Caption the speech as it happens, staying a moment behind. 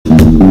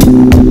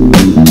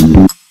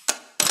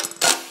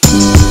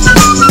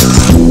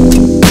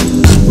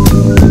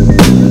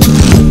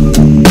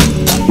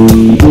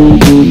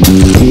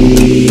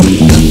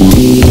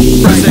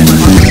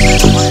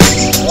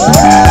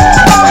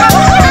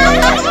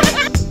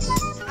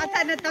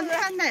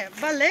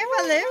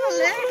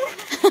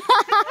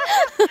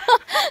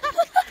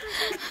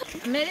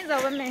Mẹ giàu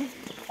vấn mẹ.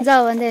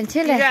 Giàu vấn đề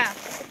chứ này.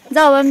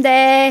 Giàu vấn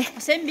đề.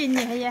 Xem pin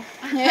gì hay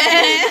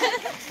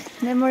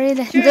Memory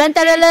này. Lần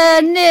ta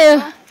lên đi.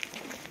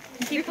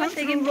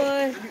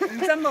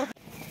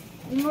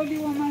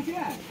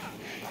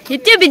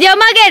 YouTube video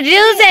mà cái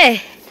reels ấy.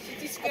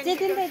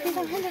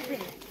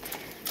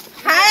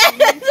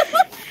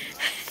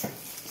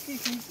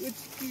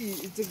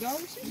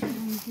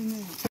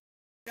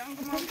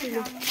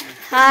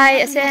 Hi,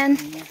 Asen.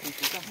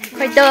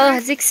 Khởi đầu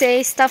dịch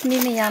say stuff mi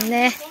miyam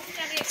nè.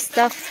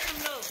 Stuff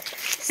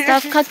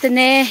khắc tên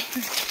nè.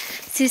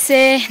 Si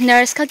se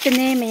nurse khắc tên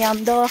nè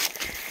miyam do.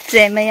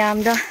 Dễ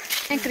miyam do.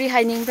 Anh kri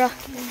hay ning bro.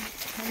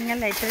 Nghe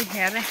lại tôi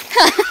hiểu này.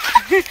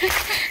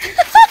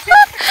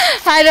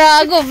 Hai rồi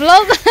aku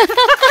vlog.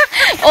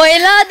 Oi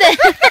lah deh.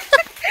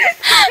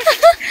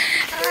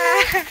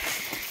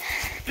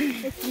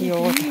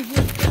 Yo.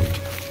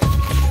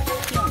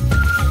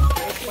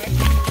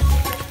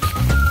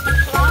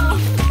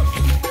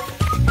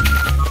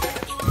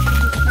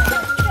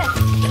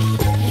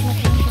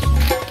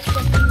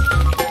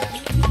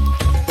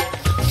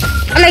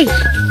 Alay.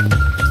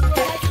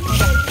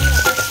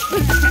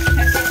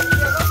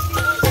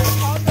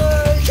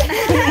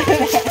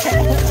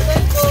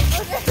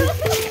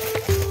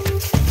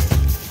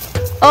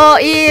 Oh,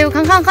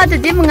 khang khát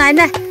thì một ngày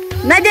này,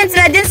 nãy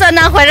đến giờ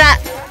nào khỏe ra.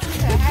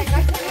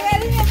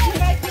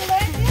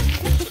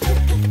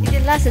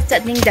 Cái lá sét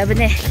chặt ninh đẹp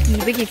này, kỳ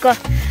với kỳ co.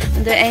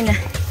 Đây anh nè,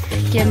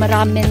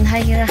 cameraman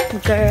hay cái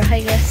girl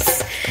hay cái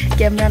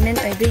cameraman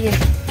ở đây vậy.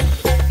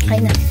 Hay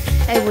nè,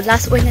 ai vừa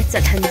last one này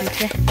chặt hành bị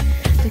cái,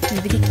 tôi kỳ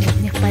với kỳ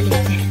nhập bài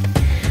lên này.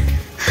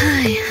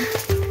 Hay,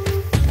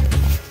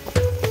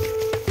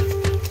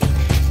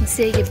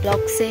 cái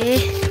blog xe,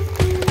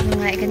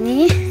 ngày cái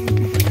ní.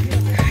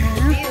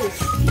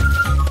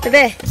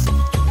 Bebe,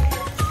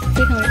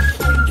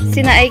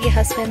 sino Agaky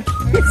husband?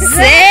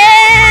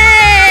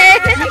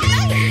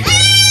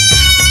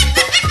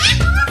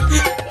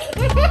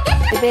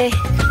 Bebe,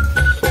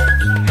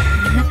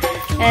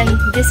 and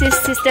this is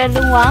Sister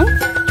Lung Wang.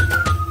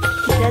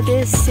 That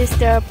is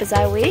Sister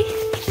Pazaiwi,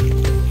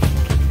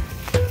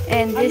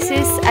 and this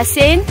is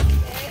Asin,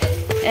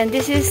 and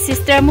this is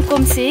Sister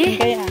Mukumsi.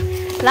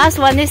 Last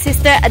one is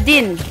Sister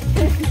Adin.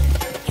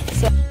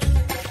 So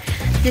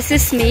this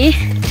is me.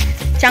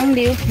 Chang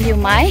Liu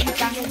Mai.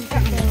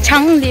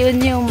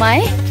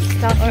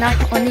 Na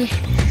only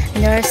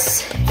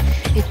nurse.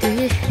 Itu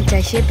ye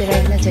jai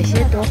berai na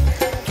jai to.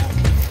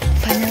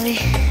 Finally,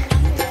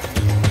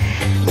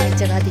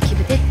 jaga dikhi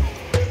bete.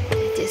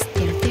 Just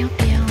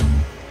tiang.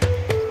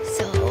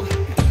 So,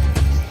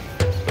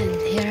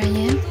 and here I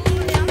am.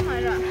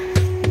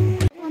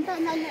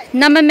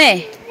 Namame.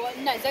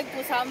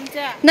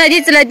 Nah,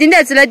 di celai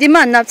di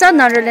mana? Nak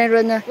nak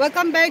rela.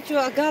 Welcome back to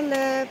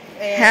Agaky.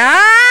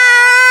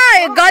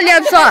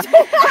 Galiam so.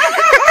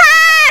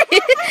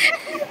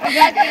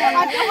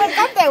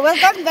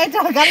 Welcome back to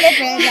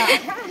Agaky.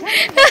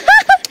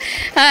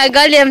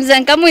 Galiam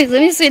sang kamu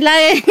itu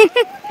silai.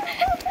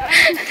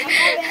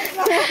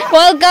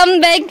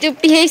 Welcome back to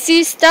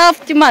PHC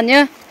staff di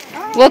mana?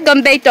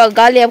 Welcome back to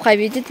Galiam kai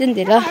visit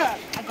ni lah.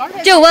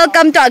 Jo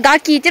welcome to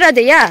Agaky tidak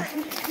ada ya.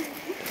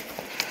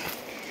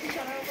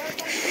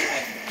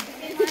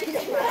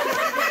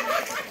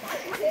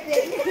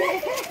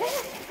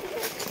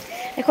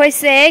 Khoi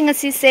se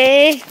ngasi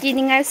se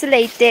kininga su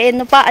leite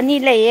no pa ani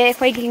leye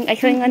khoi ging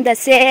khoi nganda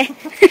se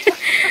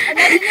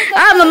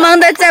mamang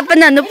da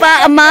chapana no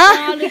pa ama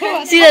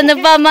sila no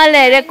pa ma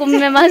le re kum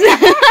me ma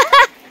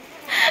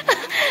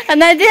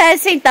ana di ha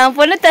sing tang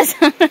po na ta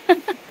sa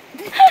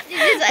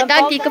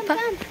Agaky ka pa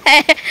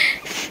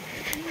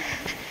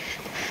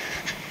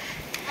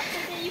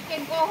You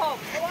can go home.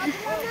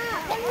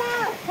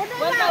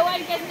 One by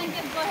one can go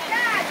home.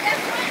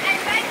 That's why I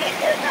like it.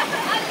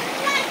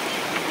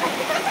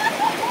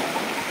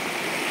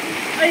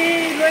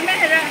 Ơi, lối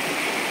mẹ ra.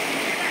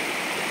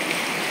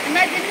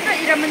 Nay chính là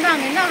이러면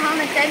나는 나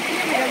하나 짧게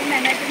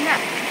이러면 나 진짜.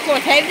 고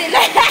대비래.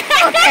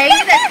 고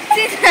대비래.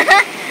 진짜.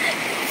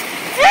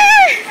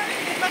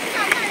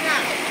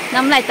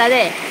 Năm lại ta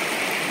đây.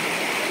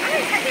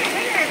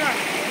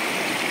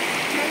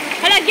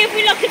 Hala ke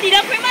pula ke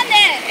tidak pernah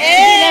ni.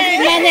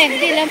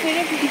 Tidak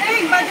pernah.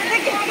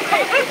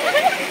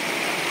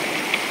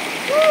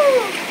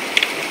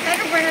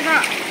 Saya pernah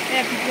tak.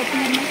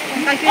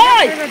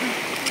 Oi.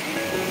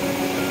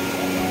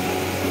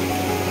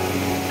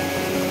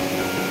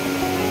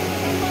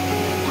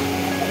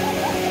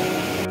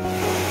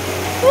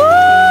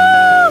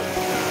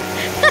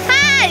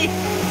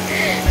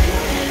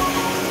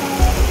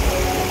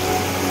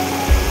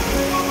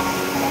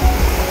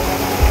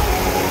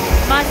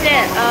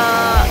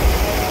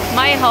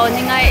 Mai hậu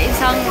ni ngay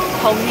isang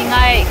hồng ni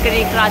ngay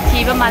kiri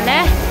krati ba male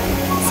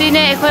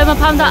sine khoi ma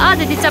pham da a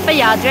de chap pa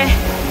ya dre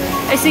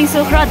I think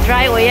so kra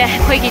dry oye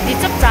khoi gi di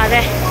chap cha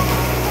re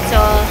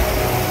so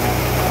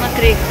ma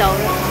kri tau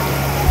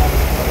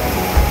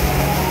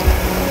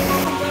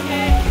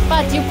ba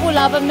ji pu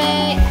la ba me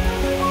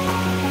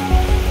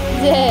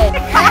je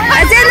a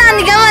je na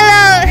ni ga ma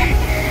lo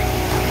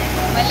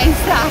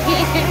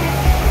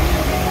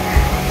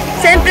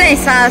Sempre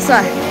sa so.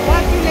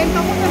 Wah, tu lem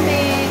kamu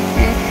sampai.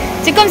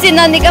 Chikom si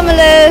nani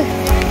kamala.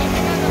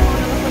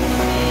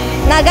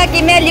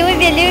 Agaky me liu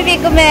bi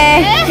ko me.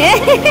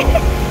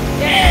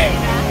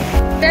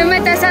 Tema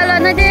ta sala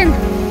na din.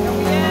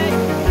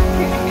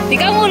 Di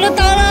ka mulo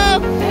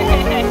tolo.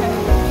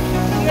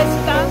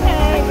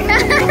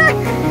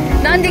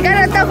 Nanti ka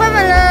na ta ko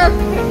malo.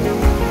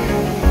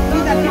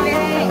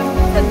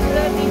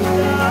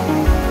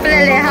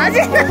 Pelele ha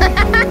ji.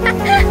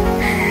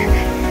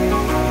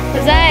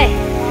 Zai.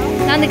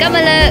 Nanti ka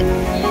malo.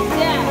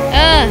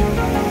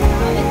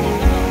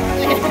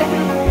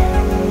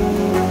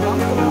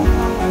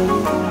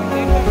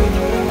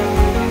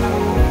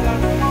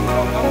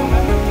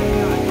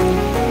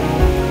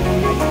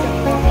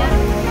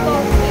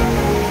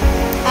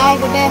 Hi,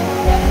 good day.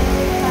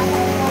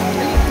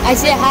 I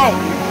say hi.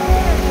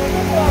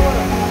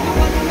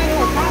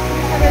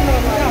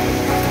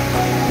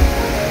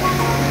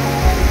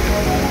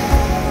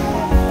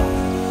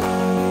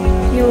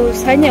 Yo,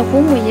 sai nhà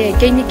cũng mùi gì,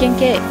 cây như keng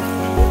kê.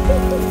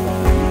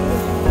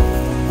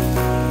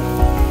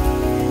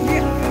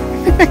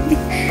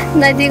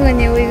 Nay đi ngồi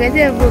nhiều cái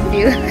gì buồn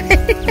biểu.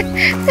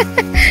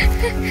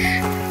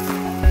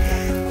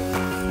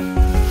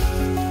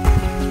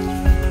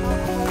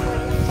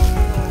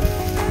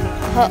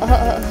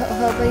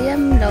 Họ bây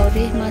em lâu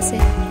đi mà sẽ.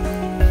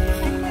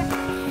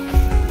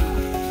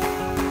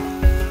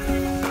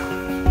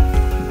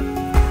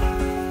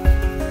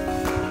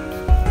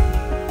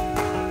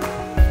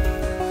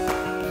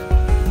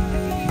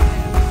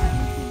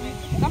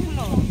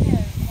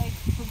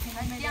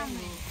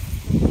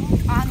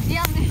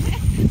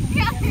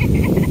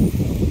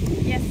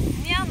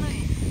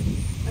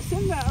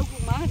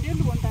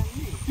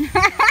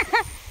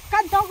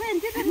 Kan tahu kan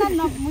dia kan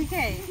nak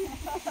mungkin.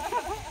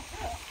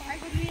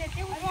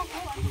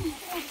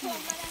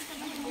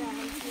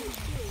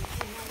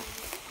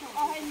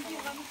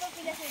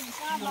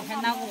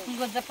 Nào cũng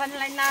có Japan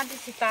lại na đi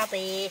xịt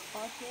tê.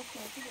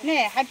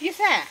 Nè, hai biết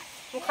sao?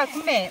 Tôi khai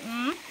cũng mẹ,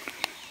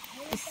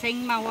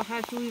 xanh màu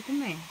hai chui cũng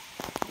mẹ.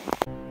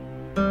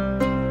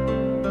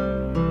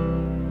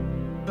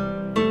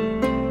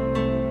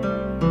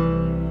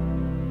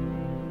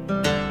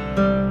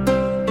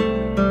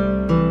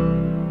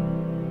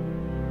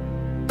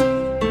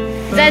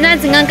 Tại nó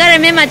chỉ ngang cái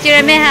này mà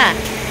chưa mẹ hả?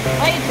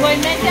 Ai thôi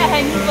mẹ cha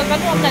hay mua cái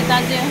đồ này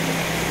ta chứ.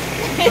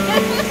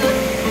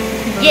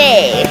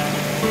 Yeah.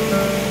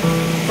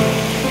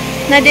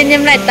 Nó đi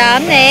nhầm lại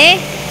 8 nè.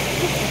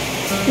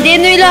 Đi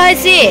nuôi lo hay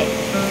gì?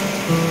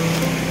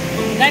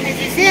 Đây này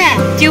gì à?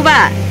 Chưa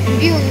bà.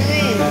 View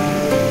nuôi.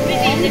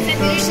 Cái gì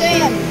nuôi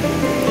xem.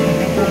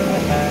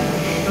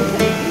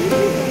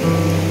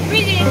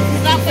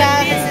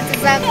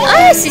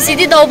 Ah, sisi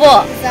di đâu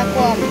bộ?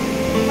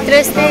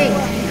 Interesting.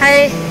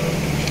 Hay.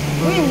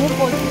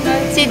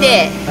 Si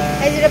de.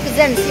 Hay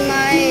represent si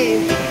mai.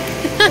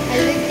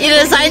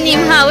 Ilo sa nim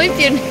ha we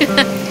pin.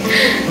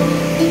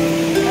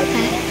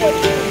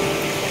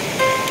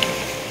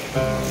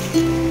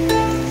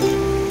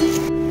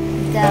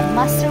 The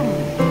mushroom.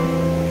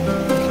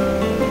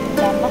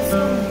 The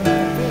mushroom.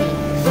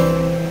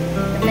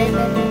 Mày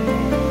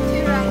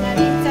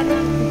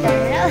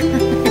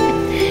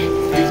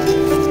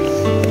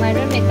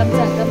nói mày cấm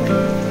giận cơ mà.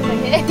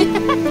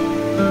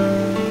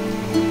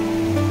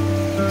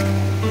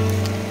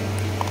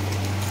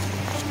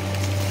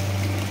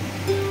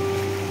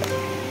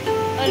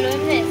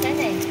 Lớn này cái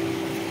này.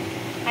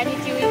 Hai đi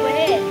chiều qua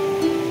hết.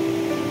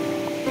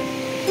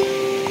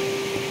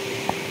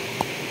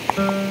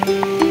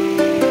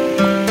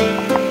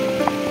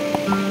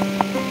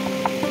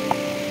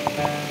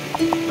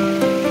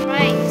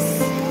 Rice.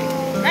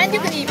 Anh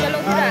juga ni kalau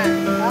kita.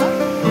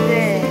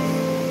 Deh.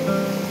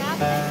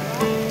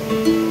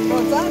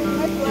 Rosa,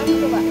 hai tuan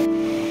coba.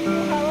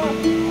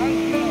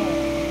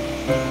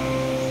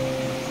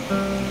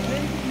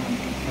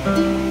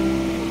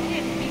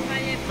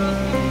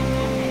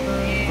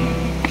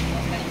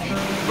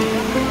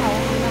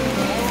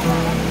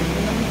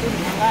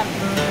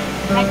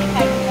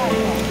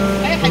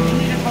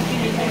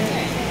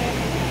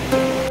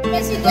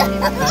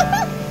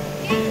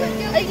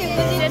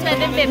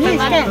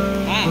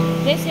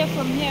 Let's hear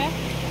from here.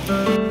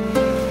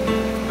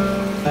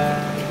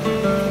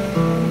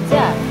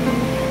 Yeah.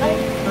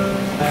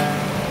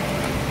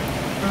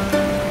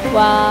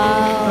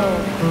 Wow.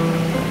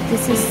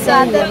 This is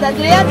so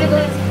yummy. Lihat itu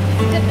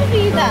cepat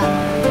dah.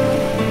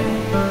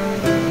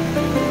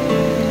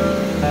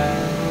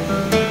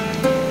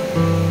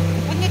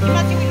 Punya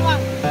cuma minuman.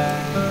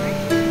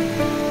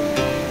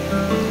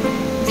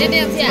 Jadi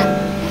apa?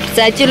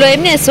 Tại chú lối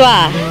mẹ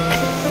xóa.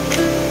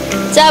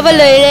 Cha bà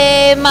lối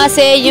lê mà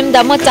xe yếm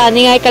đám một chán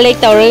ngay cái lấy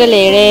tàu rồi cái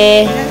lê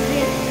lê.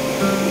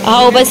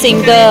 Hầu bà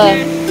xinh cơ.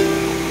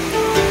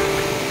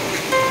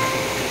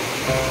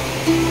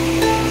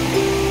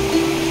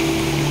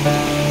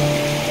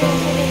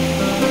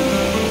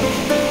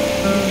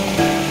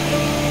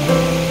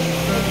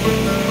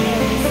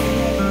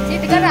 Chị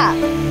thích cái nào?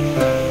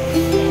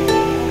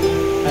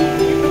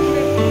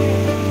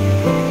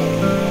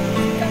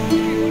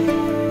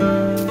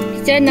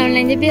 sister nào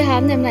lại đi biết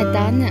hám nem lại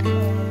tán nè.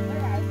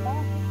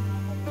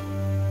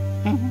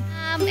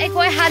 Em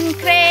coi hành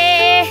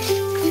kre,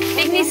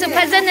 picnic sụp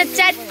phát dân là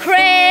chặt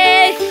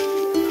kre.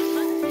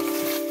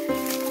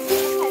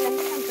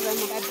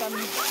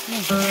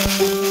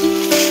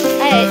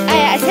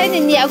 Ai thấy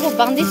nhìn nhẹ của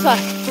bằng đi xóa.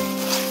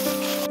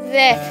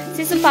 Về,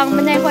 chỉ sụp bằng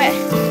bên này coi.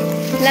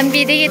 Làm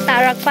gì đi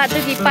tàu rạc phát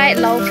tôi đi bay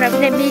lâu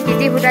khám nên mi cái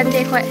đi hụt ăn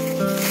đây coi.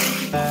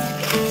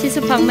 Chỉ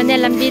sụp bằng bên này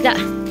làm gì đã.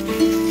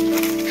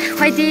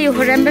 Khoai đi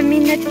hụt ăn bên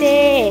mình hết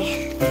đấy.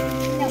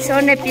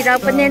 Sau này bị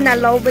rạc bên này là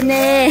lâu bên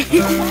này.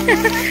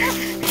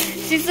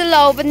 Chỉ sụp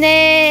lâu bên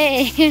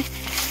này.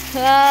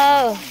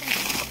 Wow.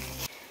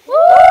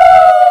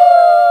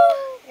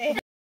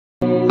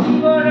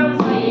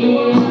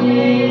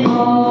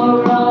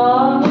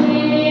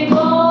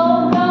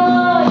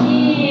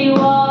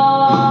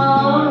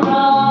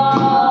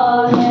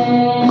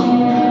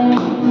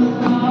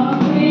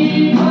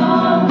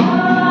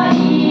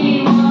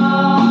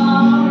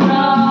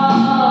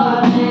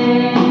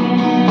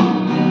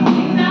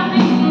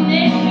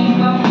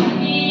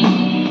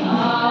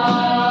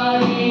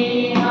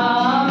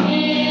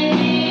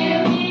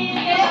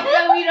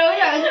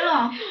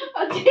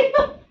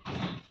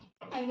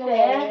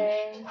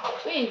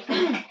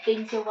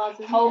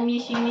 Hầu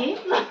mi xin nhé.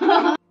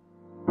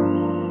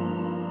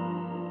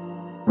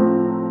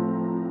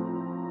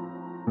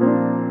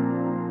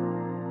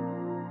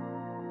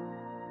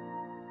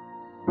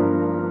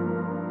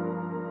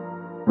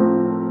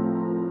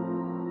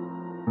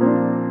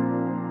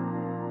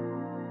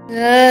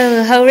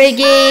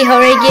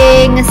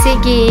 Horegi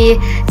ngasigi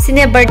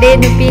sine birthday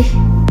nupi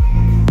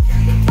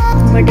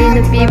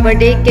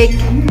birthday cake.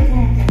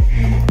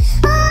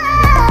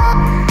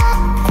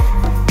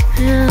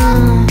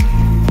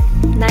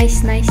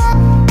 Nice.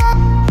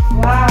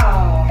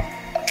 Wow.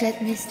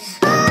 Let me see.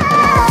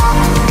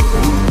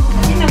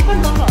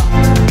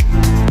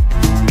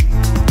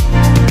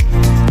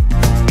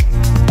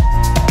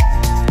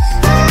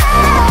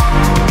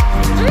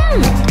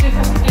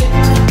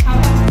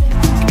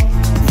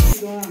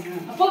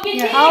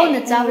 How na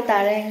chava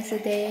tare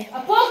today?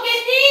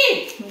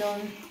 Don.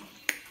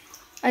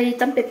 Ai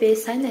tam pepe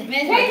sai ne.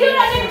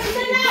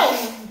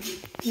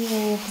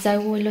 Oh, zai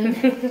wo lo.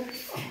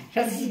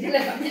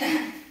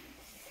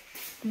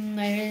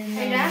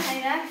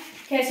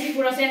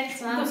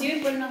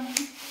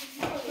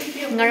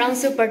 Ngarang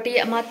su party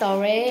ama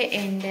tawre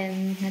and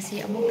then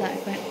nasi amu ga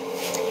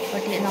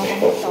party na ba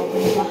mo taw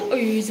ba.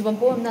 Oi, zubam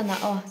po na na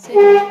oh. So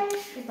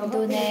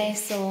do ne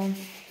so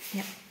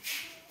yeah.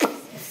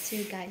 See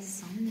you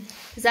guys.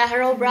 Za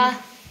haro bra.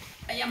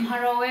 I am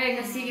haro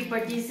kasi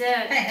party se.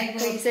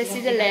 Se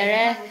si de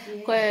lere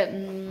ko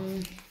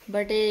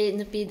birthday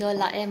nupi do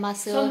la e ma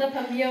su.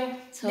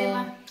 So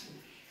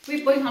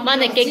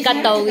mana cake cut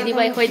tàu đi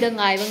bay khơi đơn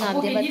ngày bằng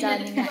làm gì bắt cha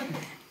này.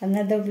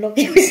 Another vlog.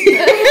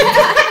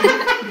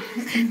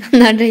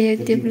 Another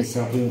YouTube vlog.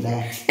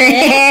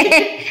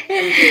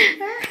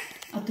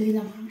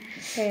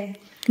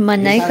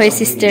 Mana khơi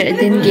sister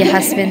din gi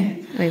husband.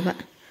 Oi ba.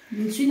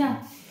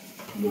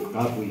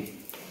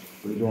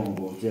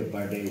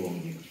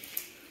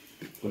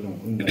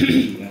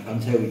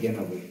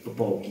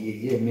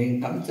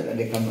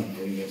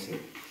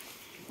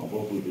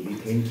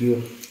 Thank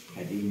you.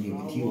 Hadi ni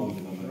video ni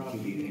mama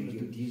TV thank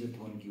you this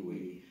thank you we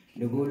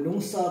nego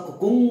longsa ko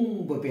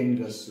kung ba pen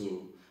ga su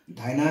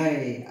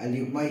thainai ali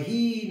mai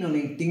hi no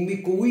ning ting mi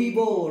kui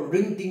bo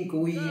ring ting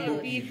kui bo.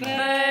 Happy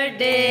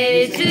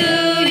birthday to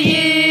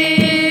you,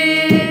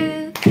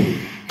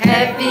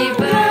 happy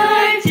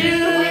birthday to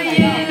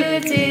you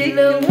till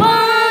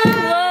one.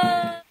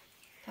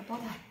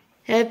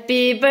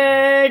 Happy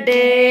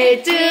birthday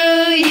to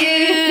you.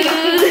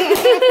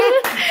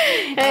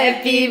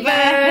 Happy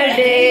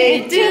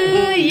birthday to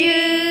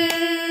you.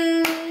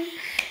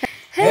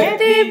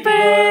 Happy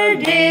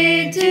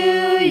birthday to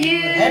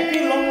you. Happy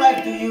long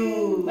life to you.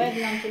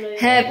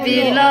 Happy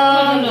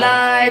long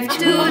life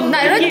to.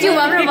 Này rất chịu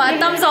bấm rồi mà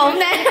tâm sống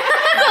nè.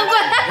 Không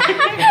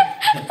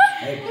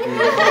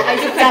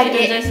phải.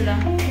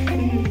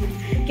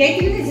 Cái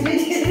gì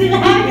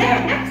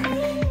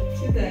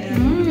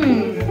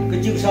Cái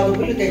chịu sao tôi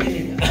biết cái gì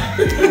nữa.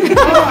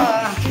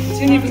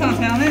 Sini pesan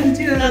saya ni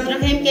chưa.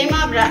 Thêm cái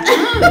map ra.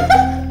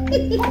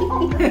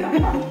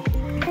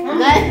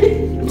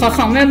 Khó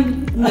khăn em.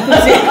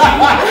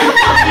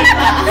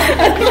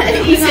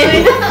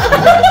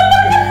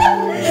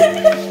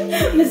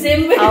 Mình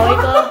xem với. Ôi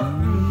cô.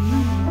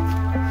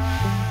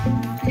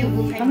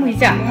 Có mùi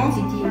chả.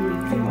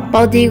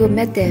 Body của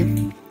mẹ tè.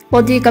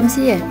 Body cầm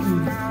gì vậy?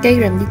 Cái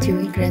rầm đi chui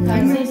cái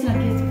này.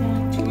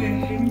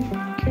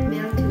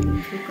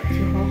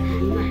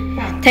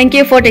 Thank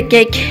you for the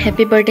cake.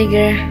 Happy birthday,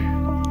 girl.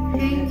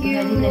 Thank you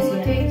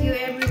everyone.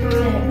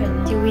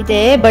 Liwi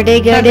de birthday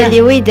girl de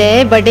liwi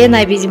de birthday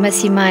nai bi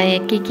masi mai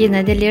kiki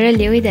na de lira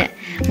liwi de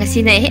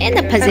ngasi na he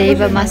na phajai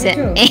ba ma se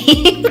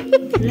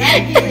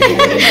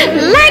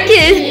like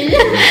it